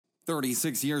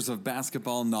36 years of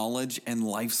basketball knowledge and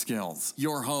life skills.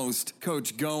 Your host,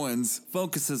 Coach Goins,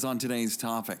 focuses on today's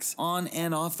topics on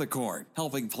and off the court,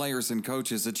 helping players and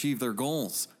coaches achieve their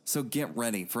goals. So get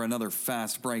ready for another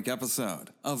fast break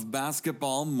episode of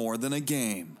Basketball More Than a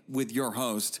Game with your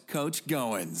host, Coach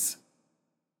Goins.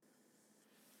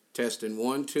 Testing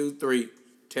 1, 2, 3.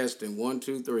 Testing 1,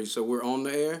 2, 3. So we're on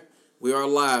the air. We are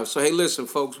live. So, hey, listen,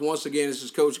 folks, once again, this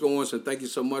is Coach Goins, and thank you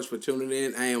so much for tuning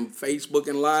in. I am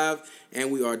Facebooking live,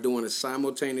 and we are doing a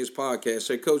simultaneous podcast.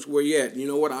 Say, Coach, where you at? You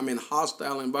know what? I'm in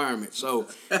hostile environment. So,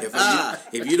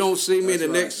 if you don't see me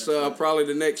probably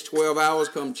the next 12 hours,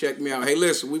 come check me out. Hey,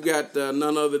 listen, we've got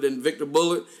none other than Victor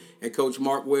Bullitt and Coach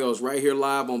Mark Wells right here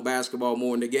live on Basketball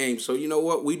More Than the Game. So, you know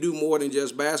what? We do more than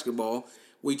just basketball.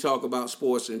 We talk about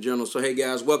sports in general. So, hey,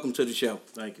 guys, welcome to the show.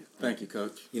 Thank you. Thank you,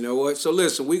 Coach. You know what? So,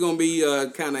 listen, we're going to be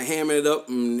kind of hamming it up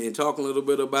and talking a little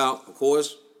bit about, of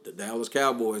course, the Dallas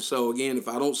Cowboys. So, again, if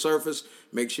I don't surface,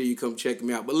 make sure you come check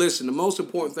me out. But, listen, the most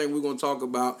important thing we're going to talk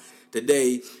about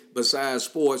today, besides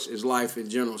sports, is life in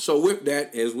general. So, with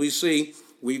that, as we see,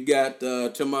 we've got,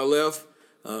 to my left,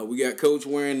 we got Coach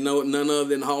wearing none other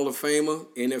than Hall of Famer,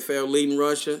 NFL leading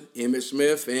rusher, Emmitt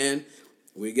Smith, and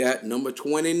we got number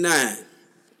 29.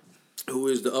 Who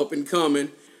is the up-and-coming,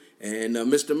 and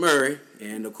Mr. Murray.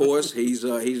 And, of course, he's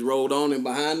rolled on. And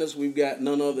behind us, we've got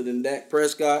none other than Dak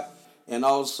Prescott and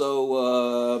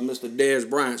also Mr. Dez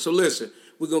Bryant. So, listen,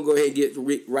 we're going to go ahead and get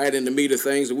right in the meat of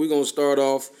things. And we're going to start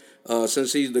off,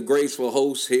 since he's the graceful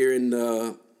host here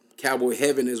in Cowboy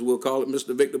Heaven, as we'll call it,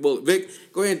 Mr. Victor Bullitt. Vic,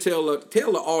 go ahead and tell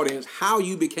the audience how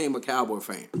you became a Cowboy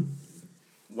fan.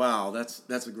 Wow,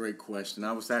 that's a great question.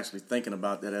 I was actually thinking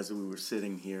about that as we were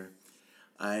sitting here.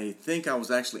 I think I was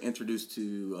actually introduced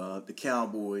to the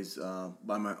Cowboys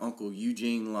by my uncle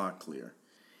Eugene Locklear.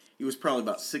 He was probably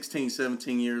about 16,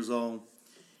 17 years old.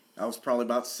 I was probably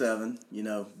about 7. You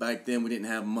know, back then we didn't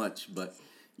have much, but,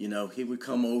 you know, he would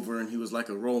come over and he was like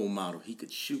a role model. He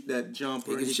could shoot that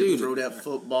jumper, he could throw that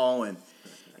football, and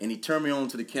he turned me on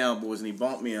to the Cowboys, and he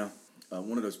bought me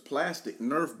one of those plastic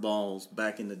Nerf balls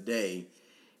back in the day.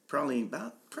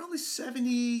 Probably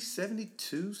 70,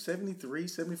 72, 73,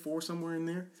 74, somewhere in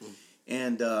there.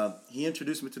 And he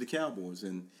introduced me to the Cowboys.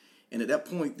 And at that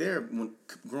point there, when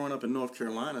growing up in North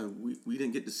Carolina, we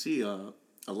didn't get to see a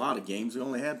lot of games. We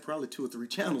only had probably 2 or 3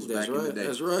 channels back in the day.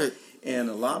 That's right. And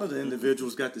a lot of the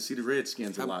individuals got to see the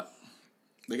Redskins a lot.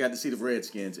 They got to see the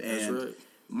Redskins. And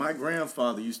my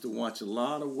grandfather used to watch a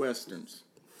lot of Westerns.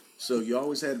 So you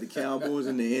always had the Cowboys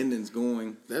and the Indians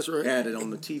going at it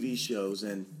on the TV shows,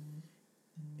 and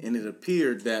it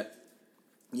appeared that,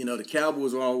 you know, the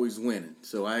Cowboys were always winning.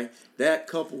 So that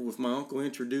coupled with my uncle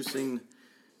introducing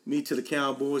me to the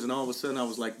Cowboys, and all of a sudden I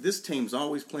was like, this team's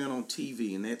always playing on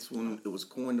TV, and that's when it was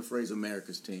coined the phrase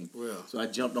America's team. Well, so I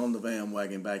jumped on the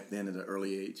bandwagon back then at an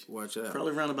early age. Watch out.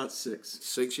 Probably around about 6.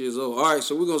 6 years old. All right,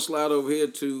 so we're going to slide over here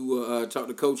to talk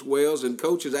to Coach Wells, and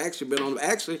Coach has actually been on,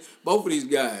 both of these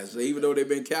guys, even though they've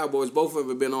been Cowboys, both of them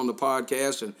have been on the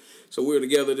podcast, and so we're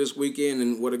together this weekend,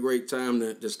 and what a great time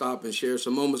to stop and share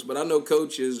some moments. But I know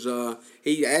Coach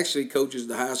he actually coaches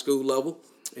the high school level,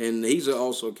 and he's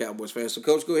also a Cowboys fan. So,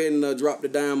 Coach, go ahead and drop the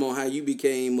dime on how you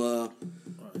became a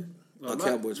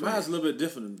Cowboys fan. Mine's a little bit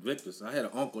different than Victor's. I had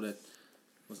an uncle that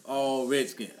was all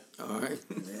Redskin. All right.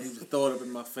 He would throw it up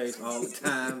in my face all the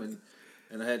time,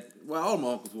 and I had, all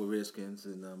my uncles were Redskins,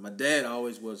 and my dad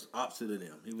always was opposite of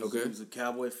them. He was a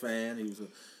Cowboy fan.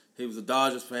 He was a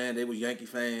Dodgers fan. They were Yankee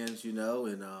fans, you know,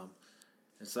 and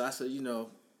so I said, you know,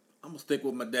 I'm gonna stick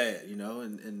with my dad, you know,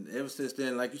 and ever since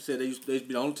then, like you said, they used to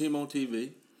be the only team on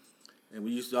TV, and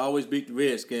we used to always beat the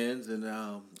Redskins, and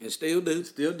still do.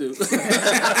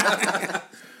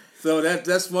 So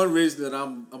that's one reason that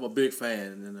I'm a big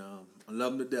fan, and I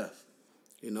love them to death.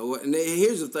 You know what? And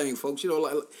here's the thing, folks. You know,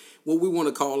 like, what we want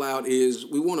to call out is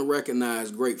we want to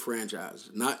recognize great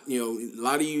franchises. Not, you know, a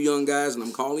lot of you young guys, and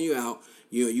I'm calling you out.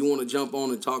 You want to jump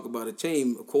on and talk about a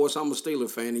team. Of course, I'm a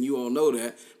Steelers fan, and you all know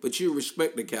that. But you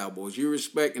respect the Cowboys. You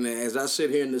respect, and as I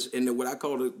sit here in what I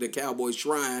call the Cowboys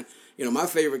shrine, you know, my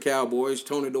favorite Cowboy is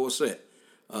Tony Dorsett.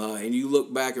 And you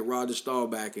look back at Roger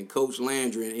Staubach and Coach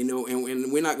Landry, and, you know,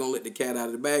 and we're not going to let the cat out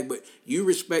of the bag, but you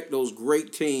respect those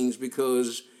great teams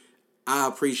because I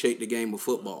appreciate the game of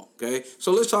football, okay?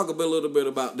 So let's talk a little bit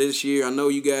about this year. I know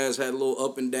you guys had a little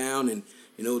up and down and,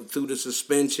 you know, through the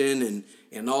suspension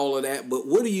and all of that, but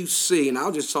what do you see, and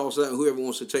I'll just toss out whoever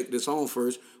wants to take this on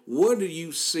first, what do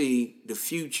you see the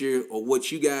future or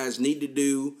what you guys need to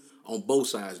do on both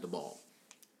sides of the ball?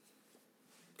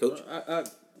 Coach?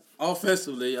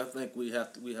 Offensively, I think we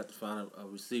have to find a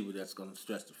receiver that's going to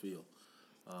stretch the field.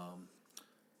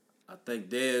 I think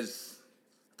Dez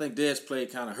I think Dez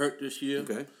played kind of hurt this year.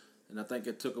 Okay. And I think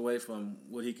it took away from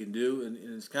what he can do. And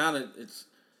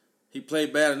he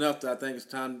played bad enough that I think it's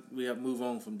time we have to move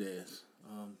on from Dez.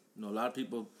 A lot of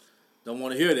people don't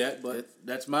want to hear that, but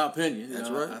that's my opinion. That's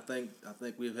right. I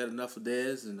think we've had enough of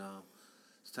Dez, and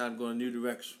it's time to go in a new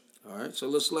direction. All right, so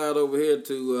let's slide over here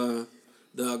to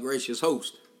the gracious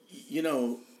host.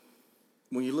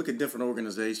 When you look at different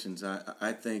organizations,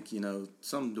 I think,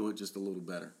 some do it just a little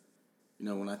better.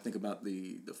 When I think about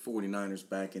the 49ers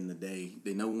back in the day,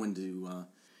 they know when to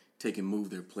take and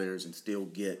move their players and still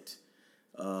get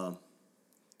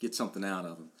something out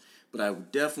of them. But I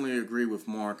would definitely agree with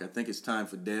Mark. I think it's time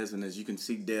for Dez, and as you can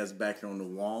see Dez back here on the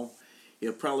wall,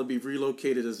 he'll probably be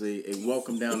relocated as a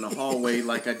welcome down the hallway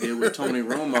like I did with Tony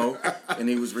Romo, and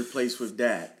he was replaced with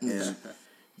Dak.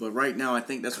 But right now, I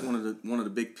think that's one of the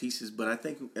big pieces. But I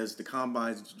think as the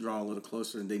combines draw a little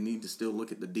closer, and they need to still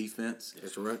look at the defense.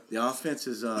 That's right. The offense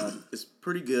is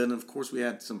pretty good, and of course we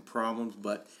had some problems.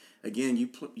 But again,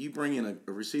 you bring in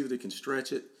a receiver that can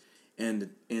stretch it,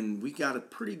 and we got a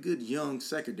pretty good young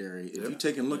secondary. If you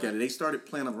take a look at it, they started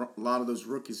playing a lot of those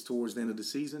rookies towards the end of the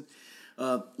season.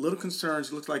 Little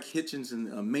concerns. Looks like Hitchens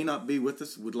may not be with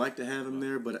us. Would like to have him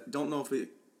there, but I don't know if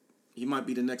he might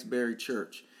be the next Barry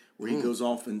Church, where he goes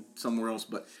off and somewhere else.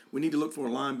 But we need to look for a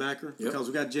linebacker because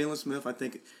we got Jalen Smith. I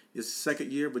think his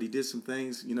second year, but he did some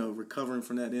things, recovering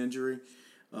from that injury.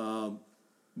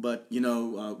 But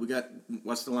we got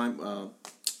what's the line?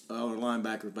 Our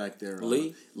linebacker back there,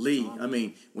 Lee. I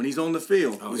mean, when he's on the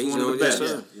field, he's one of the best.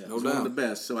 Yes, he's one of the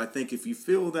best. So I think if you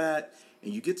feel that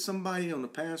and you get somebody on the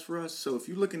pass rush, so if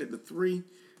you're looking at the three,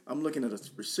 I'm looking at a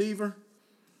receiver,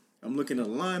 I'm looking at a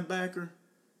linebacker.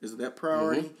 Is that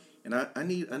priority? Mm-hmm. And I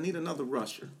need another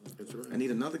rusher. That's right. I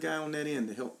need another guy on that end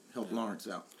to help Lawrence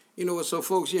out. You know what? So,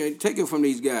 folks, take it from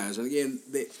these guys. And again,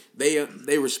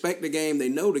 they respect the game, they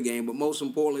know the game, but most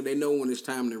importantly, they know when it's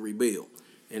time to rebuild.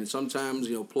 And sometimes,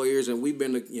 players, and we've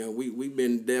been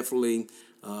definitely,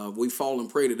 we've fallen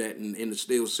prey to that in the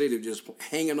Steel City, just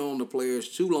hanging on to players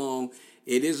too long.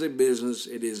 It is a business.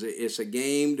 It's a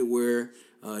game to where,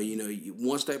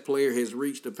 once that player has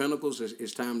reached the pinnacles,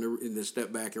 it's time to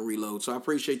step back and reload. So I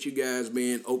appreciate you guys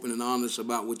being open and honest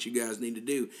about what you guys need to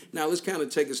do. Now let's kind of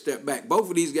take a step back. Both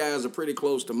of these guys are pretty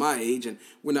close to my age, and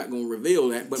we're not going to reveal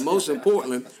that. But most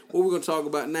importantly, what we're going to talk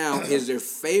about now is their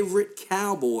favorite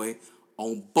Cowboy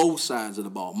on both sides of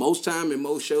the ball. Most time in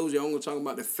most shows, you're only going to talk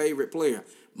about the favorite player.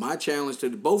 My challenge to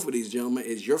both of these gentlemen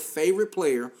is your favorite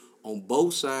player on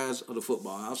both sides of the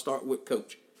football. I'll start with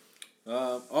Coach.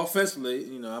 Offensively,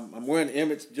 I'm wearing the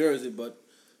Emirates jersey, but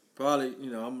probably,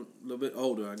 I'm a little bit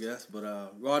older, I guess.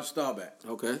 But Roger Staubach.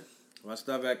 Okay. Roger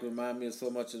Staubach remind me of so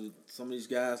much of some of these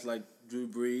guys like Drew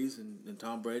Brees and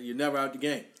Tom Brady. You're never out the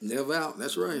game. Never out.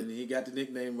 That's right. And he got the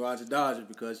nickname Roger Dodger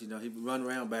because, he would run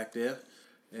around back there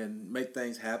and make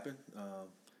things happen.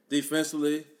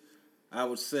 Defensively, I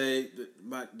would say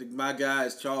that my guy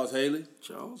is Charles Haley.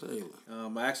 Charles Haley.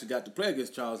 I actually got to play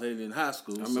against Charles Haley in high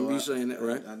school. I remember you saying that,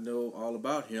 right? I know all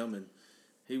about him, and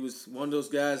he was one of those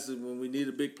guys that when we need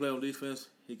a big play on defense,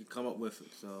 he could come up with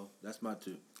it. So that's my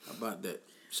two. How about that?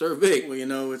 Sir Vic. Well,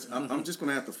 I'm just going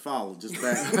to have to follow. Just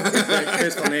back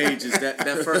based on age, is that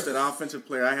offensive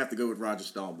player, I have to go with Roger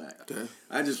Staubach. Okay.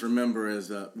 I just remember as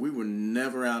we were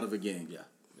never out of a game. Yeah.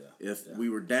 If we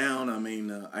were down,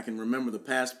 I can remember the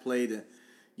pass play that,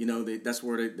 that's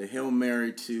where the Hail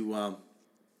Mary to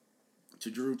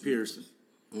Drew Pearson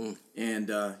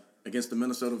and against the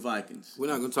Minnesota Vikings. We're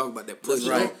not going to talk about that. That's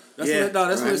right.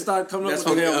 That's when it started coming up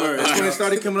with the Hail Mary. That's when it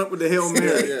started coming up with the Hail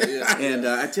Mary. And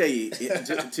I tell you,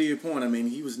 to your point,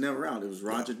 he was never out. It was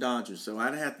Roger Dodger. So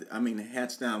I'd have to,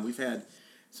 hats down. We've had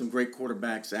some great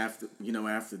quarterbacks after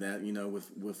that,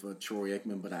 with Troy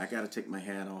Aikman, but I got to take my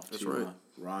hat off to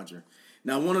Roger.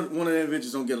 Now, one of the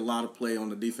individuals don't get a lot of play on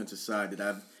the defensive side that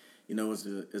I've,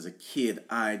 as a kid,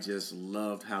 I just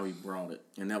loved how he brought it,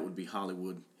 and that would be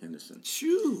Hollywood Henderson.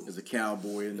 Shoo. As a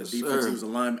Cowboy in the defense, he was a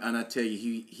lineman, and I tell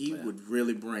you, he would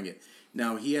really bring it.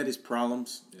 Now, he had his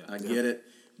problems. I get it,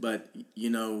 but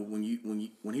when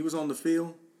he was on the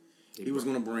field, he was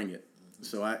going to bring it.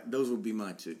 So those would be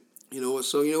my two. You know what?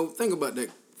 So, think about that,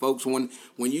 folks. When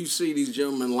you see these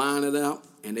gentlemen line it out,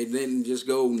 and they didn't just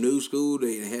go new school,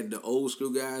 they had the old school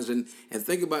guys, and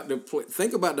think about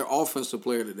their offensive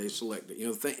player that they selected.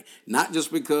 Not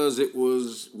just because it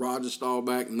was Roger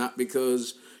Staubach, not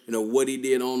because what he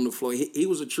did on the floor. He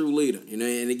was a true leader.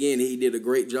 And again, he did a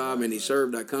great job, and he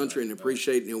served our country, and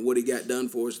appreciate what he got done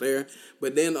for us there.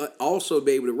 But then also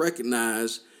be able to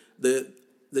recognize the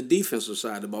the defensive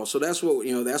side of the ball. So that's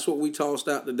what we tossed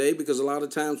out today, because a lot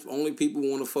of times only people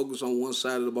want to focus on one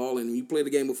side of the ball. And when you play the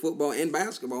game of football and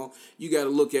basketball, you got to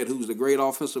look at who's the great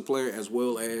offensive player as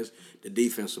well as the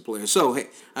defensive player. So, hey,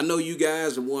 I know you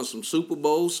guys have won some Super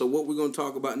Bowls. So what we're going to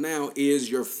talk about now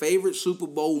is your favorite Super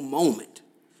Bowl moment.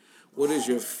 What is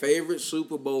your favorite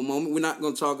Super Bowl moment? We're not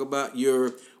going to talk about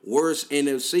your worst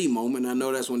NFC moment. I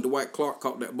know that's when Dwight Clark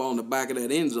caught that ball in the back of that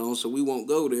end zone, so we won't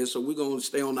go there. So we're going to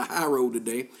stay on the high road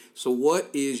today. So what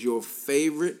is your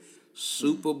favorite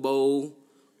Super Bowl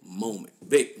moment?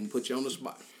 Vic, I'm going to put you on the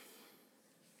spot.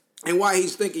 And while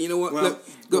he's thinking, you know what? Well, Look,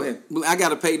 go ahead. I got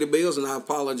to pay the bills, and I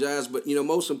apologize. But,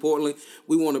 most importantly,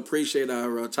 we want to appreciate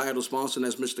our title sponsor, and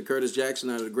that's Mr. Curtis Jackson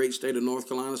out of the great state of North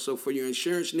Carolina. So for your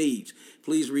insurance needs,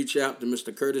 please reach out to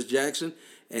Mr. Curtis Jackson.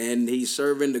 And he's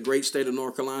serving the great state of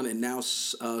North Carolina and now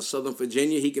Southern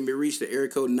Virginia. He can be reached at area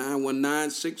code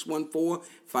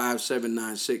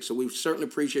 919-614-5796. So we certainly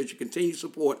appreciate your continued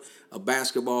support of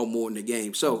basketball more than the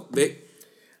game. So, Vic?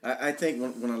 I think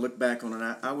when I look back on it,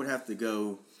 I would have to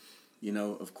go,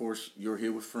 of course, You're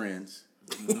Here with Friends.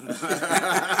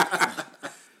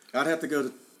 I'd have to go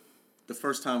to the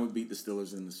first time we beat the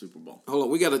Steelers in the Super Bowl. Hold on,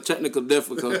 we got a technical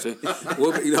difficulty.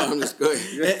 I'm just go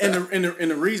ahead.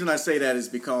 And the reason I say that is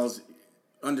because,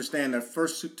 understand, our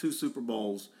first two Super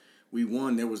Bowls we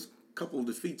won, there was a couple of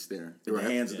defeats there in the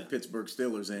hands of the Pittsburgh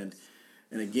Steelers. And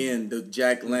again, the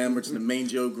Jack Lamberts and the Main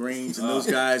Joe Greens and those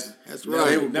guys, that's right.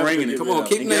 They were bringing it. Come on,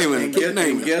 keep naming it.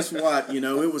 And guess what?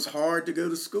 It was hard to go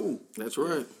to school. That's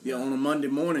right. On a Monday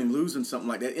morning, losing something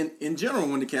like that. In general,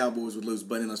 when the Cowboys would lose,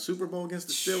 but in a Super Bowl against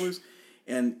the Steelers,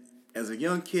 and as a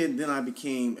young kid, then I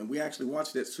became, and we actually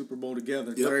watched that Super Bowl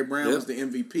together. Yep. Larry Brown was the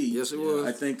MVP. Yes, it was.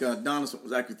 I think Donaldson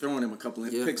was actually throwing him a couple of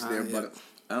picks there, but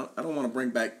I don't want to bring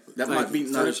back that. Thank might be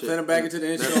you. not. Send him back into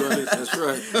the insurance. That's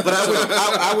right. But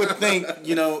I would think, at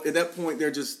that point they're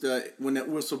just when that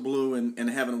whistle blew and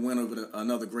having a win over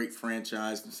another great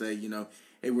franchise to say,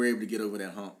 hey, we're able to get over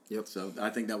that hump. Yep. So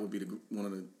I think that would be one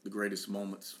of the greatest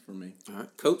moments for me. All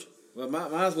right, Coach. Well,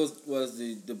 mine was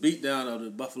the beatdown of the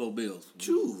Buffalo Bills.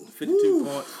 52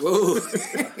 points. Whoa.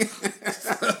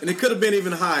 And it could have been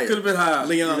even higher. Could have been higher.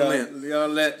 Leon Lett.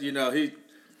 Leon Lett, he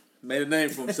made a name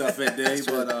for himself that day.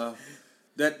 But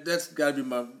that's got to be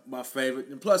my favorite.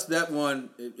 And plus that one,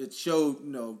 it showed,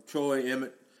 Troy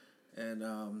Emmett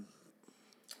and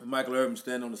Michael Irvin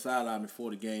standing on the sideline before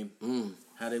the game,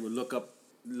 how they would looked up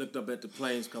at the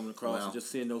planes coming across and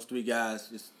just seeing those three guys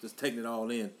just taking it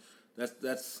all in.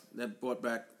 That brought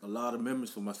back a lot of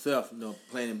memories for myself,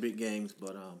 playing in big games.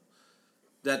 But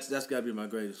that's got to be my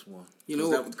greatest one.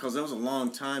 Because that was a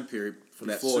long time period for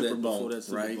that Super Bowl,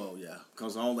 right? Yeah.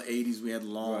 Because all the 80s we had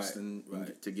lost and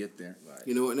to get there. Right.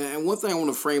 And one thing I want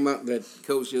to frame up that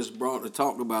Coach just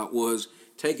talked about was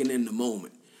taking in the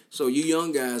moment. So you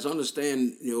young guys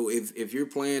understand, if you're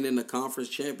playing in the conference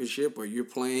championship or you're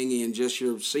playing in just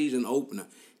your season opener,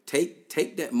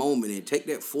 take that moment and take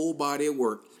that full body of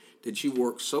work that you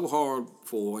work so hard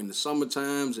for in the summer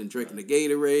times and drinking the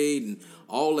Gatorade and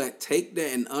all that. Take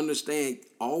that and understand,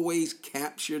 always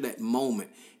capture that moment.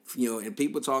 And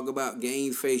people talk about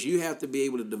game face. You have to be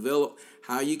able to develop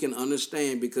how you can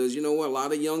understand, because a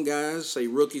lot of young guys, say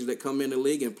rookies that come in the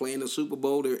league and play in the Super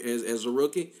Bowl as a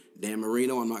rookie, Dan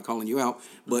Marino, I'm not calling you out,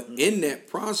 but in that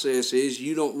process is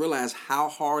you don't realize how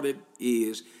hard it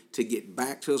is to get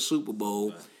back to a Super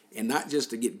Bowl, and not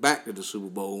just to get back to the Super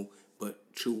Bowl, but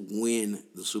to win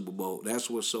the Super Bowl. That's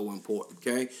what's so important,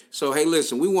 okay? So, hey,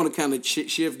 listen, we want to kind of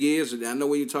shift gears. I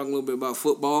know you're talking a little bit about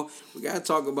football. We got to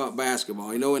talk about basketball.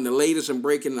 And the latest and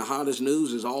breaking, the hottest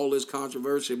news is all this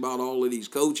controversy about all of these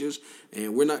coaches,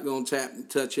 and we're not going to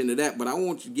touch into that, but I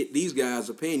want you to get these guys'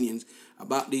 opinions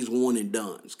about these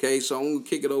one-and-dones, okay? So I'm going to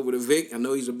kick it over to Vic. I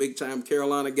know he's a big-time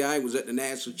Carolina guy. He was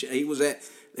at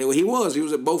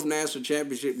both national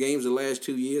championship games the last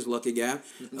 2 years. Lucky guy.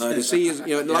 To see his,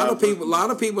 a lot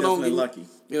of people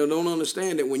don't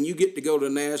understand that when you get to go to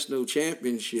the national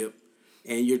championship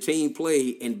and your team play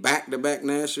in back-to-back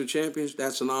national champions,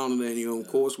 that's an honor. And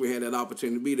of course, we had that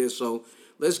opportunity to be there. So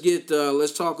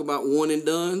let's talk about one and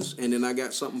dones, and then I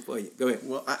got something for you. Go ahead.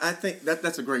 Well, I think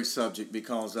that's a great subject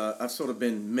because I've sort of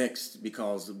been mixed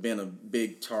because I've been a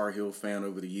big Tar Heel fan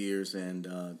over the years, and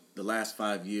the last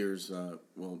 5 years,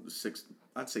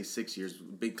 I'd say 6 years,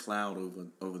 big cloud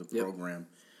over the program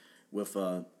with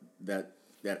that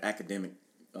academic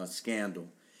scandal,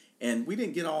 and we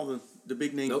didn't get all the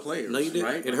big name players. No, you didn't.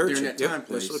 Right? It hurt during you. that time Yep,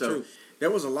 play. that's so true. There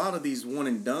was a lot of these one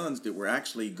and dones that were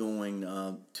actually going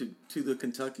to the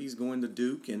Kentuckys, going to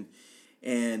Duke, and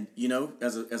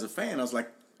as a fan, I was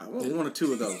like, I want one or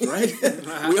two of those, right?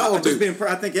 We all do.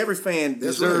 I think every fan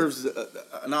deserves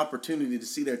an opportunity to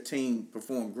see their team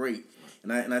perform great,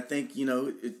 and I think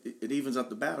it evens up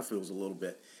the battlefields a little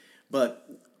bit. But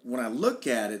when I look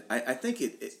at it, I think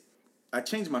I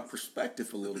changed my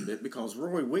perspective a little bit because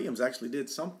Roy Williams actually did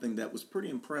something that was pretty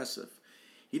impressive.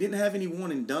 He didn't have any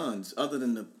one and dones other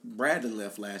than the Bradley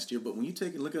left last year. But when you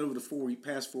take a look at over the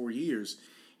past 4 years,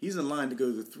 he's in line to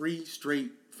go to 3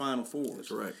 straight Final Fours.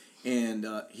 That's right. And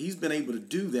he's been able to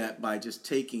do that by just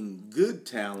taking good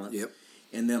talent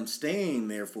and them staying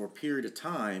there for a period of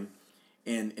time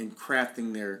and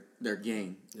crafting their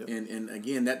game. Yep. And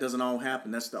again, that doesn't all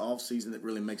happen. That's the offseason that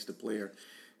really makes the player.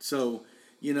 So,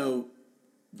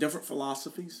 different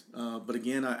philosophies. But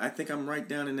again, I think I'm right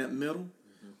down in that middle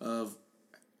of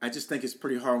I just think it's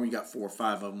pretty hard when you got 4 or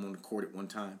 5 of them on the court at one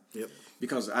time. Yep.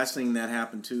 Because I seen that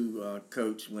happen too,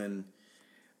 Coach, when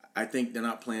I think they're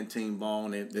not playing team ball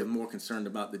and they're more concerned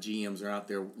about the GMs are out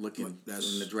there looking in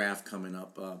the draft coming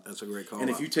up. That's a great call. And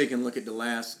if you take a look at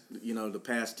the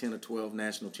past 10 or 12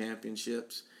 national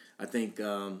championships, I think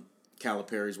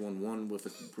Calipari's won one with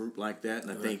a group like that,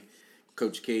 and I think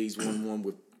Coach K's won one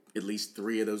with at least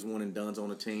 3 of those one and dones on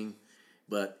a team.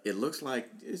 But it looks like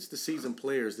it's the seasoned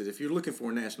players that if you're looking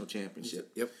for a national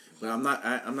championship. Yep. But I'm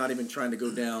not even trying to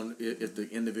go down if the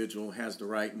individual has the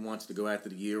right and wants to go after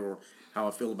the year or how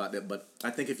I feel about that. But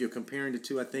I think if you're comparing the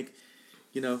two, I think,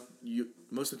 you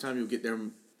most of the time you'll get there,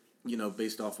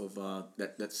 based off of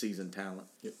that seasoned talent.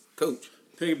 Yep. Coach.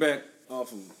 Piggyback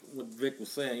off of what Vic was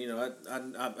saying,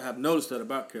 I have noticed that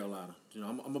about Carolina.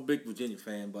 I'm a big Virginia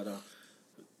fan, but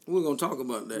we're going to talk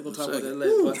about that. We're going to talk about that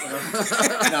later.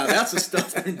 But, now, that's a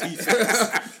stuffing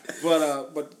defense.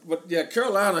 but yeah,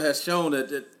 Carolina has shown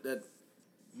that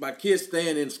by kids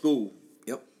staying in school,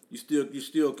 you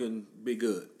still can be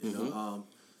good. You know,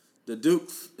 the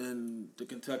Dukes and the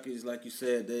Kentuckys, like you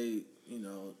said, they,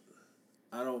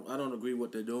 I don't agree with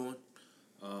what they're doing.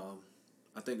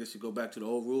 I think they should go back to the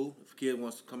old rule. If a kid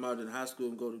wants to come out in high school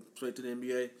and go straight to the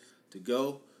NBA, to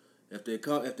go. If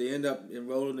they end up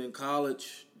enrolling in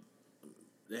college,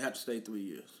 they have to stay 3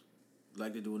 years,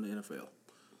 like they do in the NFL.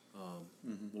 Well,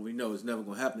 we know it's never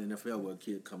going to happen in the NFL where a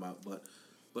kid come out, but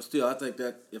still, I think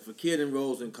that if a kid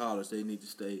enrolls in college, they need to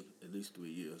stay at least 3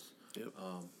 years. Yep.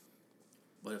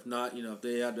 But if not, if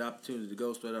they have the opportunity to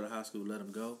go straight out of high school, let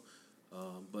them go.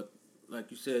 But like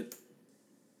you said,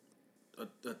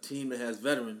 a team that has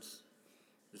veterans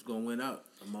is going to win out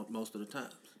most of the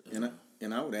times.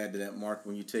 And I would add to that, Mark,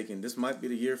 when you're taking this might be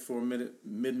the year for a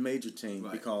mid-major team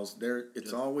because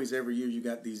it's always every year you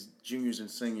got these juniors and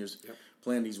seniors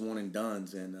playing these one and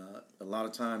dones, and a lot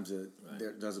of times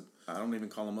I don't even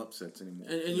call them upsets anymore.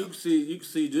 And you can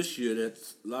see this year that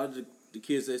a lot of the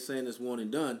kids they're saying that's one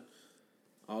and done.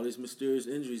 All these mysterious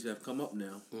injuries have come up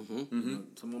now.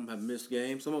 Some of them have missed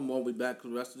games. Some of them won't be back for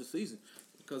the rest of the season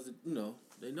because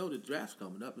they know the draft's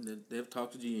coming up and they've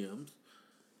talked to GMs.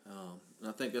 And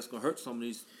I think that's going to hurt some of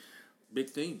these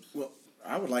big teams. Well,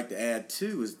 I would like to add,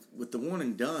 too, is with the one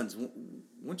and dones,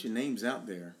 once your name's out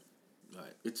there,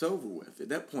 it's over with at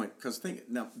that point. Because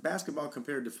now, basketball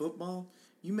compared to football,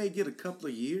 you may get a couple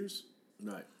of years.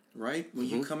 Right? When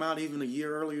you come out even a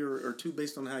year earlier or 2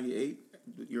 based on how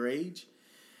your age.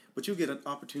 But you'll get an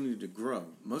opportunity to grow.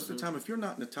 Most of the time, if you're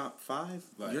not in the top 5,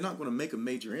 you're not going to make a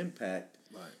major impact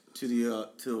to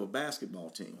a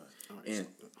basketball team. All right, and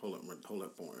so hold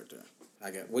that point right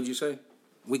there. What'd you say?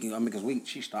 We can. Because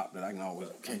she stopped it. I can always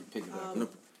pick it up. It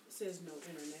says no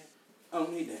internet. I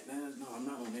don't need that. No, I'm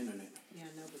not on the internet. Yeah,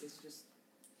 no, but it's just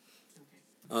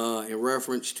okay. In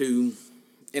reference to,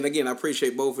 and again, I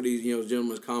appreciate both of these,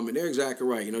 gentlemen's comment. They're exactly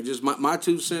right. Just my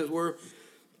 2 cents were,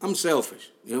 I'm selfish.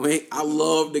 I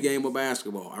love the game of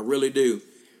basketball. I really do.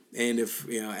 And if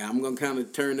I'm gonna kind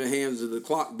of turn the hands of the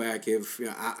clock back. If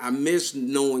I miss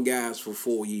knowing guys for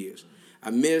 4 years, I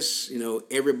miss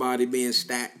everybody being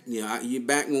stacked.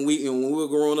 Back when we were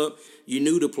growing up, you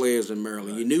knew the players in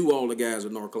Maryland. You knew all the guys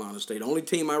at North Carolina State. The only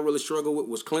team I really struggled with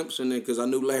was Clemson because I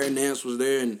knew Larry Nance was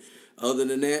there, and other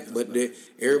than that,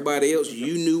 everybody else,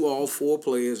 you knew all 4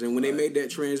 players. And when they made that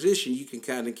transition, you can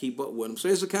kind of keep up with them. So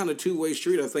it's a kind of 2-way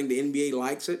street. I think the NBA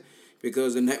likes it.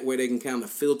 Because in that way they can kind of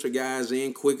filter guys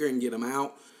in quicker and get them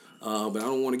out. But I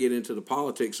don't want to get into the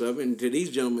politics of it. And to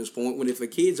these gentlemen's point, if a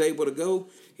kid's able to go,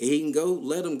 he can go,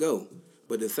 let him go.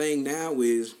 But the thing now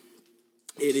is,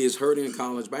 it is hurting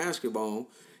college basketball.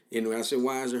 And when I say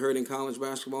why is it hurting college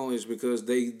basketball is because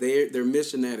they're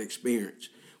missing that experience.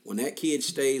 When that kid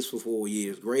stays for 4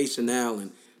 years, Grayson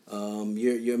Allen,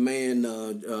 Your man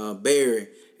Barry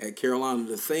at Carolina,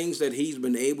 the things that he's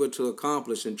been able to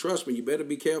accomplish, and trust me, you better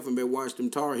be careful and better watch them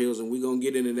Tar Heels, and we're going to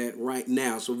get into that right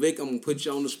now. So, Vic, I'm going to put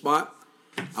you on the spot.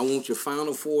 I want your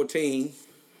Final Four team.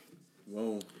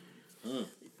 Whoa.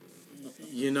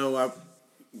 You know, I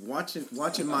watching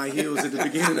my Heels at the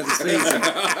beginning of the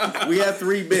season. We had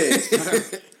 3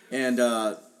 bigs, and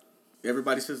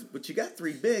everybody says, "But you got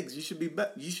 3 bigs. You should be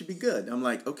good." I'm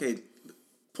like, okay,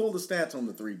 pull the stats on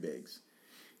the 3 bigs.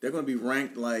 They're going to be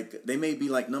ranked they may be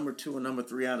like number 2 or number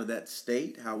 3 out of that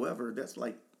state. However, that's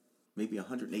like maybe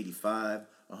 185,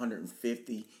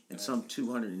 150, and some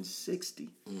 260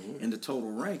 in the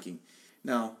total ranking.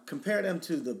 Now, compare them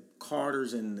to the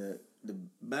Carters and the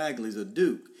Bagleys of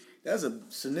Duke. That's a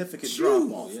significant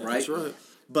drop-off, right? That's right.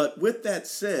 But with that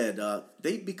said,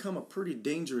 they've become a pretty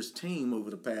dangerous team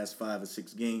over the past 5 or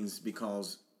 6 games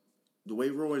because the way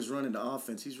Roy's running the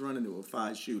offense, he's running it with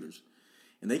 5 shooters.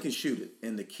 And they can shoot it.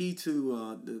 And the key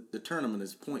to the tournament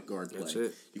is point guard play. That's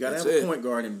it. You got to have a point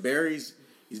guard. And Barry's,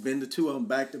 he's been to 2 of them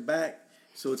back-to-back.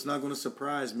 So it's not going to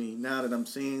surprise me now that I'm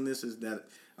seeing this is that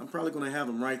I'm probably going to have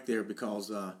him right there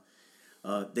because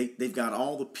they've got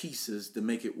all the pieces to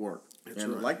make it work. I'd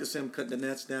like to see him cut the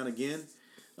nets down again.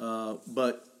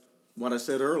 But what I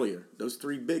said earlier, those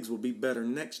 3 bigs will be better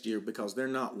next year because they're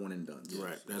not one and done.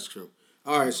 Right, that's true.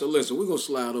 All right, so listen, we're going to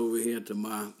slide over here to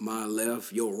my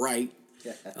left, your right,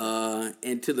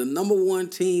 and to the number 1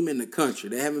 team in the country.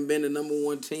 They haven't been the number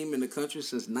 1 team in the country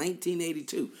since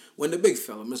 1982 when the big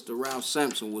fella, Mr. Ralph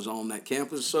Sampson, was on that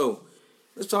campus. So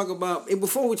let's talk about, and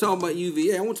before we talk about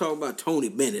UVA, I want to talk about Tony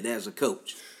Bennett as a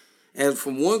coach. As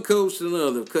from one coach to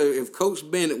another, if Coach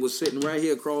Bennett was sitting right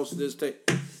here across this table,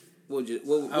 what would you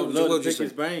pick say?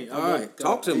 His brain. All right,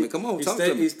 talk to me. Come on, talk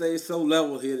to me. He stays so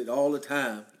level-headed all the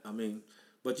time. I mean,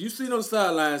 but you see on the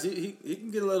sidelines, he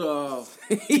can get a little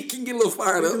he can get a little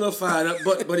fired up.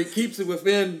 But he keeps it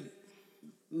within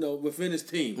his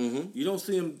team. Mm-hmm. You don't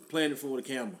see him playing it for the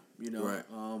camera. Right.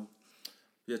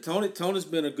 Tony's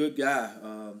been a good guy.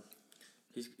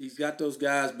 He's got those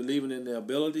guys believing in their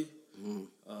ability. Mm-hmm.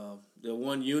 They're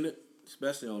one unit,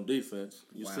 especially on defense.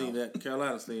 You've seen that.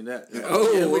 Carolina's seen that. We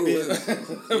did.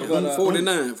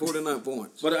 49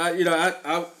 points. But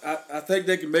I think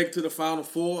they can make it to the Final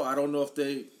Four. I don't know if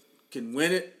they can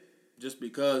win it, just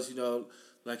because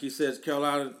like he says,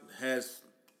 Carolina has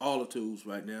all the tools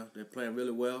right now. They're playing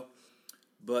really well,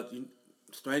 but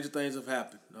stranger things have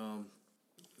happened.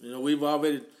 We've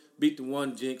already beat the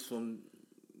one jinx from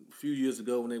a few years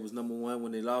ago when they was number 1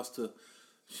 when they lost to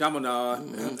Chaminade.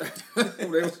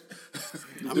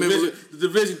 The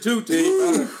Division II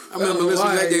team. I remember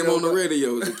listening to that game on the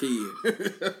radio as a kid.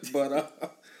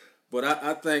 But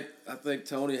I think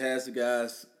Tony has the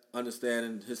guys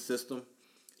understanding his system,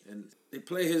 and they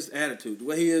play his attitude. The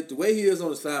way he is on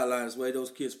the sidelines, the way those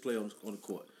kids play on the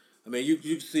court. I mean,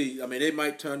 you see. I mean, they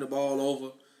might turn the ball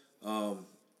over.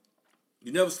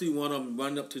 You never see one of them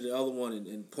running up to the other one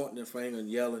and pointing their finger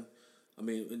and yelling. I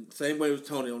mean, same way with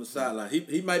Tony on the sideline.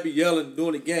 He might be yelling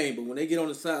during the game, but when they get on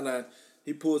the sideline,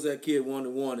 he pulls that kid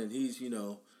 1-to-1, and he's it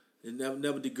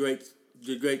never degrades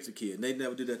the kid. And they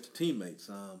never do that to teammates.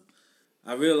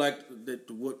 I really like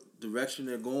what direction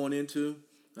they're going into.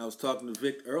 I was talking to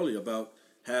Vic earlier about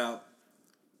how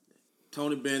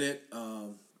Tony Bennett,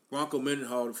 Bronco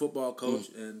Mendenhall, the football coach,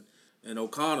 and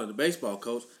O'Connor, the baseball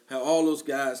coach, how all those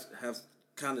guys have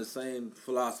kind of the same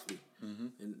philosophy,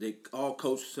 and they all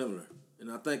coach similar.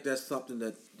 And I think that's something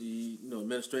that the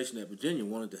administration at Virginia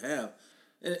wanted to have,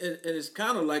 and it's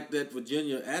kind of like that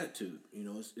Virginia attitude.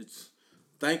 It's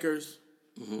thinkers,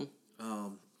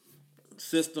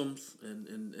 systems,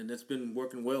 and that's been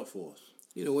working well for us.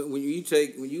 When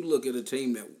you look at a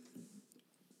team that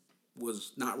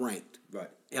was not ranked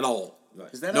at all,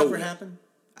 Has that ever happened?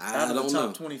 I don't know.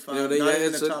 Top 25, not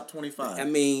in the top 25. I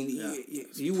mean,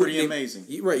 you pretty amazing.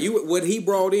 What he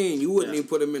brought in, you wouldn't even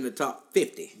put him in the top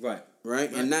 50.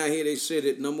 Right. And now here they sit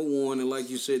at number 1, and like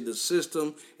you said, the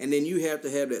system, and then you have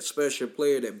to have that special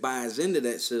player that buys into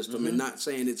that system and not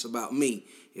saying it's about me.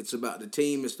 It's about the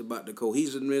team. It's about the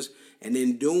cohesiveness, and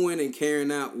then doing and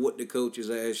carrying out what the coaches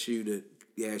ask you to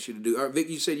do. All right, Vic,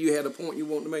 you said you had a point you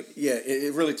want to make? Yeah,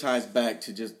 it really ties back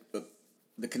to just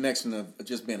the connection of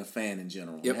just being a fan in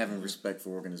general, and having respect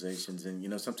for organizations,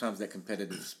 and sometimes that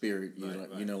competitive spirit.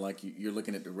 You're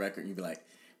looking at the record, and you be like,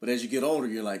 but as you get older,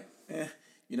 you're like,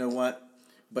 you know what?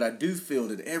 But I do feel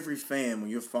that every fan, when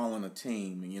you're following a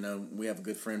team, and we have a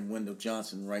good friend, Wendell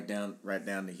Johnson, right down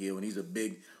the hill, and he's a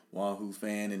big Wahoo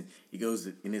fan, and he goes,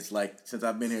 and it's like, since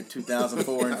I've been here in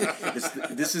 2004,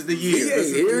 this is the year. Yeah,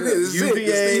 here it is.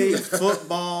 UVA,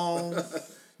 football,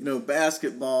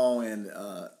 basketball, and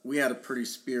we had a pretty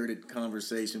spirited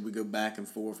conversation. We go back and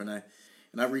forth, and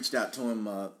I reached out to him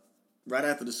right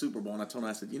after the Super Bowl, and I told him,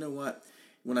 I said, you know what?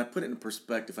 When I put it in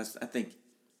perspective, I think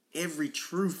every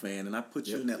true fan, and I put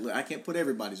you in that list. I can't put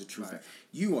everybody as a true fan.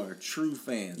 You are a true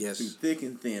fan through thick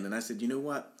and thin. And I said, you know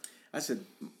what? I said,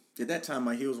 at that time,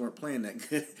 my Heels weren't playing that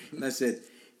good. And I said,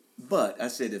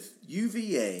 if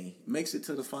UVA makes it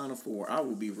to the Final Four, I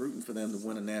will be rooting for them to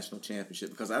win a national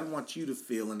championship because I want you to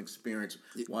feel and experience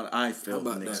what I felt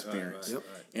and experienced. Right.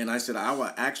 And I said, I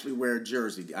will actually wear a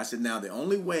jersey. I said, now the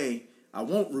only way I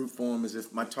won't root for them is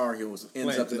if my Tar Heels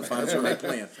ends up in the Final Four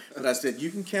playing. But I said, you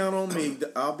can count on me.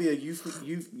 I'll be a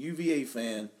UVA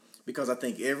fan because I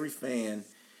think every fan,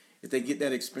 if they get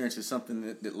that experience, it's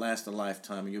something that lasts a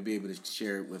lifetime, and you'll be able to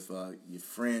share it with your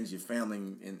friends, your family,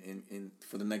 and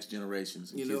for the next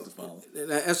generations and kids to follow.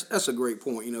 That's a great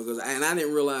point, because I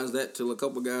didn't realize that till a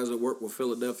couple of guys that work with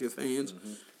Philadelphia fans,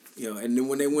 and then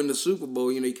when they win the Super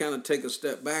Bowl, you kind of take a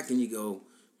step back and you go,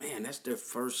 man, that's their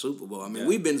first Super Bowl. I mean,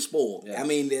 we've been spoiled. Yeah. I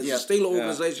mean, there's a Steeler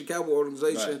organization, Cowboy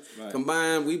organization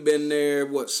combined. We've been there,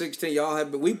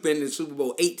 16? We've been to the Super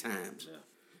Bowl 8 times. Yeah.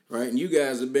 Right? And you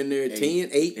guys have been there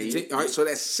 10. All right, so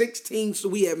that's 16. So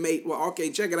we have made,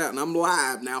 check it out. And I'm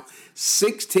live now.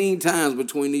 16 times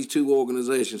between these two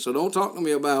organizations. So don't talk to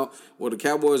me about the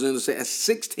Cowboys in the say. That's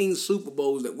 16 Super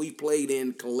Bowls that we played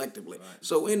in collectively. Right.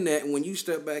 So in that, when you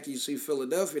step back, you see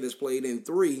Philadelphia that's played in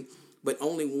 3, but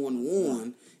only won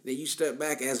 1. Then you step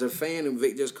back as a fan, and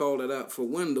Vic just called it out for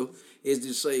Wendell, is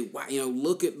to say, wow,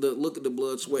 look at the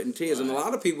blood, sweat, and tears. Right. And a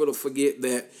lot of people will forget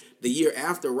that the year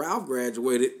after Ralph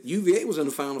graduated, UVA was in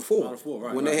the Final Four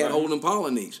when they had Holden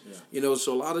Polynice. Yeah.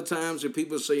 So a lot of times if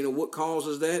people say, what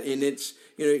causes that? And it's,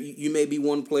 you may be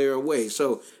one player away.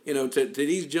 So, to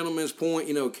these gentlemen's point,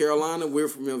 Carolina, we're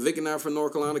from, Vic and I are from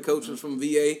North Carolina, coaches from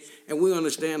VA, and we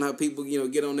understand how people,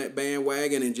 get on that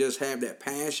bandwagon and just have that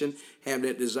passion, have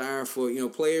that desire for,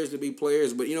 players to be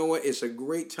players. But you know what? It's a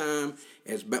great time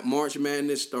as March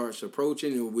Madness starts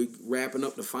approaching, and we're wrapping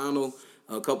up the final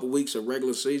a couple weeks of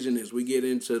regular season as we get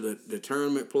into the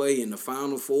tournament play and the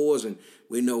Final Fours, and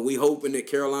we hoping that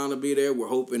Carolina will be there. We're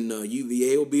hoping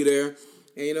UVA will be there.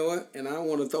 And you know what? And I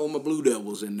want to throw my Blue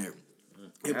Devils in there.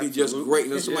 It'd be just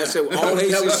great. Somebody said,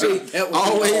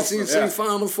 all ACC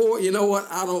Final Four. You know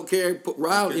what? I don't care.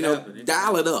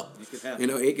 Dial it up.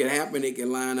 It can happen. It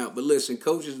can line up. But listen,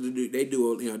 coaches, they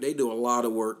do a lot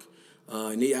of work.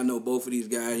 And I know both of these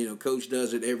guys. Coach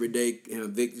does it every day.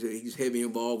 Vic, he's heavy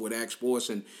involved with Act Sports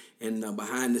and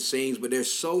behind the scenes. But there's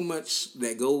so much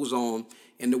that goes on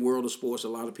in the world of sports. A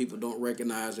lot of people don't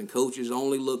recognize, and coaches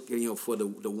only look, for the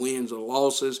wins or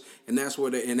losses, and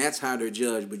that's how they're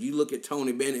judged. But you look at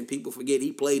Tony Bennett, and people forget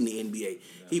he played in the NBA. Yeah.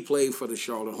 He played for the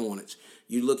Charlotte Hornets.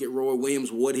 You look at Roy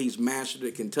Williams, what he's mastered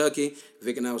at Kentucky.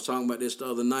 Vic and I was talking about this the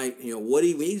other night.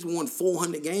 He's won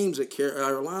 400 games at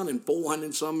Carolina and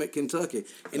 400 some at Kentucky,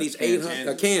 and he's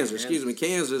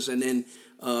Kansas, and then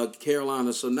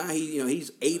Carolina. So now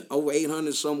he's over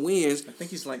 800 some wins. I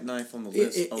think he's like 9th on the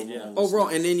list overall.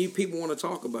 And then people want to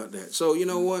talk about that. So you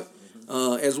know what?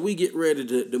 As we get ready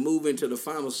to move into the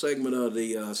final segment of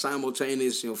the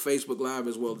simultaneous Facebook Live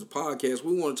as well as the podcast,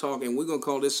 we want to talk, and we're going to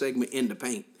call this segment In the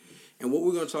Paint. And what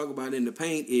we're going to talk about in the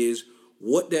paint is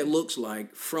what that looks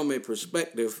like from a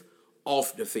perspective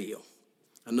off the field.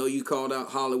 I know you called out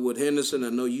Hollywood Henderson. I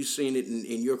know you've seen it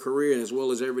in your career as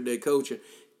well as everyday coaching.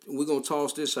 We're going to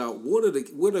toss this out. What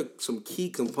are some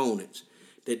key components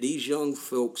that these young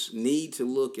folks need to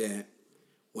look at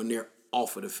when they're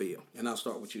off of the field? And I'll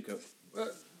start with you, Coach. Well,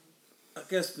 I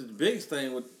guess the biggest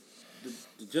thing with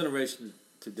the generation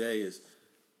today is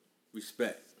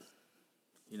respect.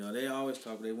 They always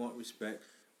talk, they want respect,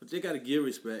 but they got to give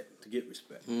respect to get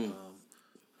respect.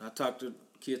 I talk to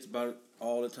kids about it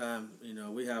all the time.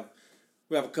 We have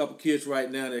a couple kids right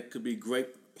now that could be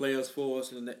great players for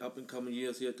us in the up and coming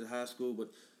years here at the high school. But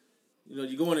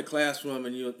you go in the classroom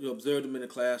and you observe them in the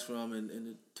classroom, and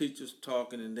the teacher's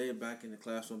talking, and they're back in the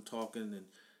classroom talking, and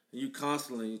you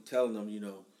constantly telling them,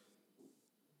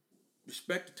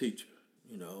 respect the teacher,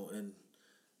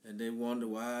 and they wonder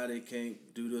why they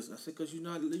can't do this. I said, because you're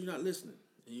not listening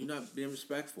and you're not being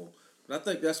respectful. But I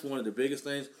think that's one of the biggest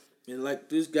things. And like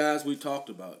these guys we talked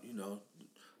about,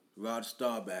 Rod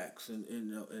Starbacks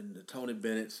and the Tony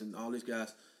Bennett's and all these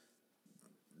guys,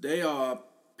 they are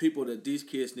people that these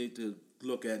kids need to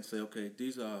look at and say, okay,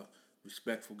 these are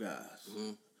respectful guys.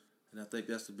 Mm-hmm. And I think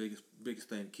that's the biggest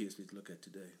thing kids need to look at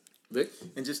today. Vic?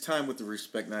 And just time with the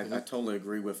respect, and I totally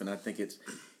agree with, and I think it's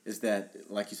that,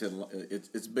 like you said,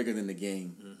 it's bigger than the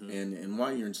game. Mm-hmm. And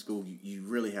while you're in school, you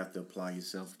really have to apply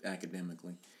yourself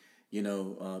academically.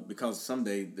 because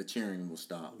someday the cheering will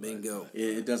stop. Bingo.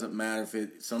 It doesn't matter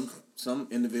if some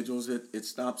individuals it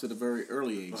stops at a very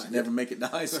early age. Right. Never make it to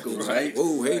high school, right?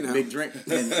 Whoa, hey now. Big drink.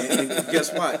 And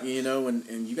guess what?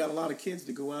 And you got a lot of kids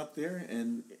that go out there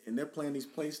and they're playing these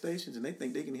PlayStations and they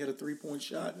think they can hit a 3-point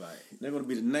shot. Right. They're going to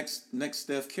be the next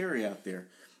Steph Curry out there.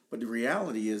 But the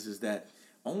reality is that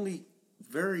only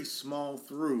very small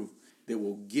through that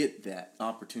will get that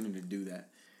opportunity to do that.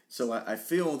 So I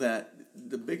feel that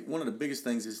one of the biggest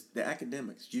things is the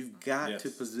academics. You've got to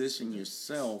position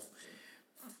yourself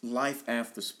life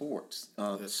after sports.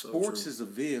 Sports is a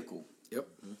vehicle. Yep.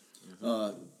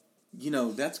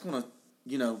 That's going to,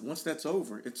 once that's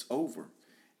over, it's over.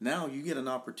 Now you get an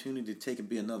opportunity to take and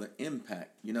be another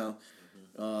impact.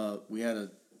 We had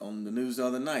on the news the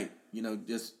other night,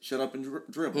 just shut up and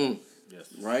dribble.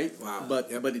 Yes. Right? Wow.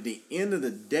 But at the end of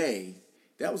the day,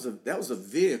 that was a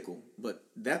vehicle, but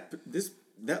that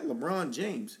LeBron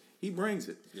James, he brings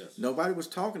it. Yes. Nobody was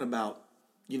talking about,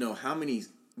 how many,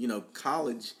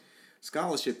 college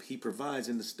scholarship he provides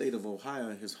in the state of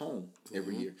Ohio, his home,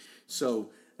 every year. So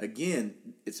again,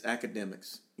 it's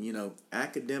academics.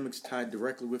 Academics tied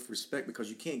directly with respect, because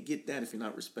you can't get that if you're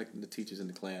not respecting the teachers in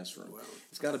the classroom. Wow.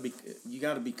 You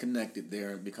got to be connected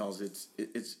there, because it's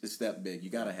that big. You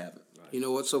got to have it. You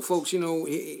know what? So folks,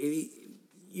 you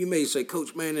may say,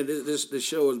 Coach, man, this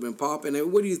show has been popping.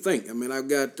 And what do you think? I mean, I've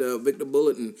got Victor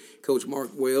Bullitt and Coach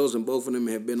Mark Wells, and both of them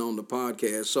have been on the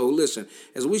podcast. So listen,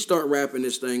 as we start wrapping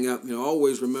this thing up,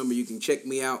 always remember you can check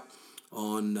me out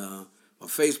on my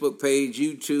Facebook page,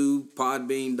 YouTube,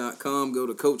 podbean.com. Go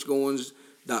to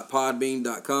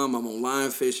coachgoins.podbean.com. I'm on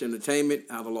Lionfish Entertainment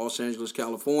out of Los Angeles,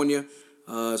 California.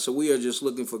 So we are just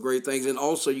looking for great things. And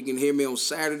also you can hear me on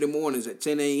Saturday mornings at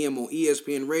 10 a.m. on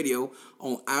ESPN Radio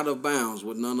on Out of Bounds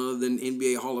with none other than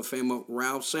NBA Hall of Famer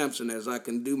Ralph Sampson, as I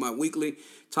can do my weekly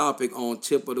topic on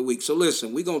Tip of the Week. So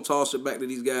listen, we're going to toss it back to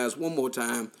these guys one more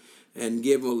time and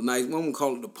give them a nice, we're going to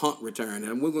call it the punt return.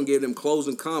 And we're going to give them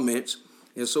closing comments.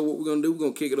 And so what we're going to do, we're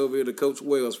going to kick it over here to Coach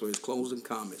Wells for his closing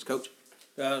comments. Coach?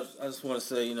 I just want to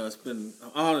say, it's been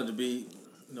an honor to be,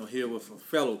 here with a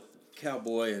fellow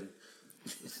Cowboy and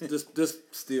this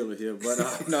Steeler here, but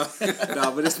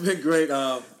but it's been great.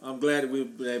 I'm glad that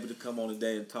we've been able to come on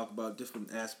today and talk about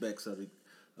different aspects of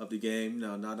the game.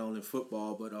 Not only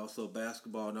football, but also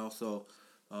basketball and also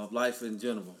life in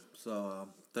general. So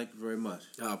thank you very much.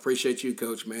 I appreciate you,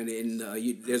 Coach, man. And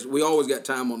we always got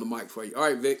time on the mic for you. All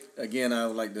right, Vic. Again, I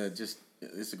would like to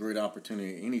it's a great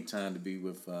opportunity anytime to be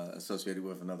associated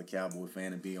with another Cowboy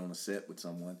fan and be on a set with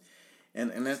someone.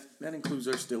 And that includes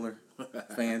our Steeler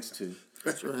fans too.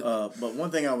 That's right. But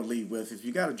one thing I would leave with, if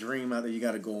you got a dream out there, you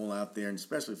got a goal out there, and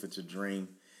especially if it's a dream,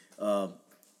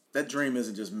 that dream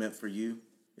isn't just meant for you.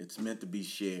 It's meant to be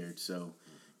shared. So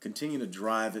continue to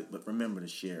drive it, but remember to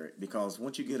share it. Because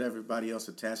once you get everybody else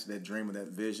attached to that dream or that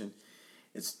vision,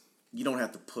 you don't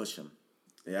have to push them.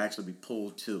 They actually be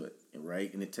pulled to it,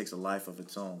 right? And it takes a life of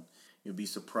its own. You'll be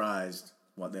surprised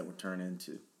what that will turn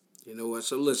into. You know what?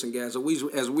 So listen, guys,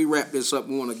 as we wrap this up,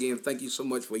 we want to again thank you so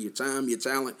much for your time, your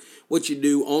talent, what you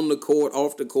do on the court,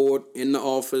 off the court, in the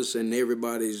office, and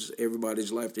everybody's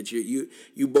life. That you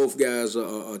both guys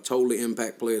are totally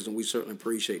impact players, and we certainly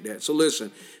appreciate that. So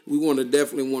listen, we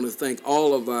definitely want to thank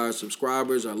all of our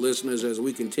subscribers, our listeners, as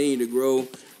we continue to grow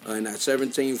in our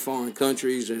 17 foreign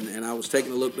countries. And I was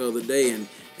taking a look the other day,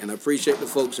 and I appreciate the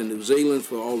folks in New Zealand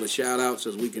for all the shout outs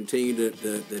as we continue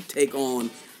to take on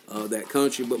that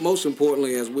country. But most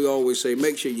importantly, as we always say,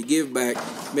 make sure you give back,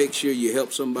 make sure you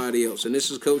help somebody else. And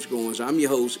this is Coach Goins. I'm your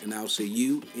host, and I'll see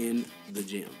you in the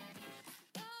gym.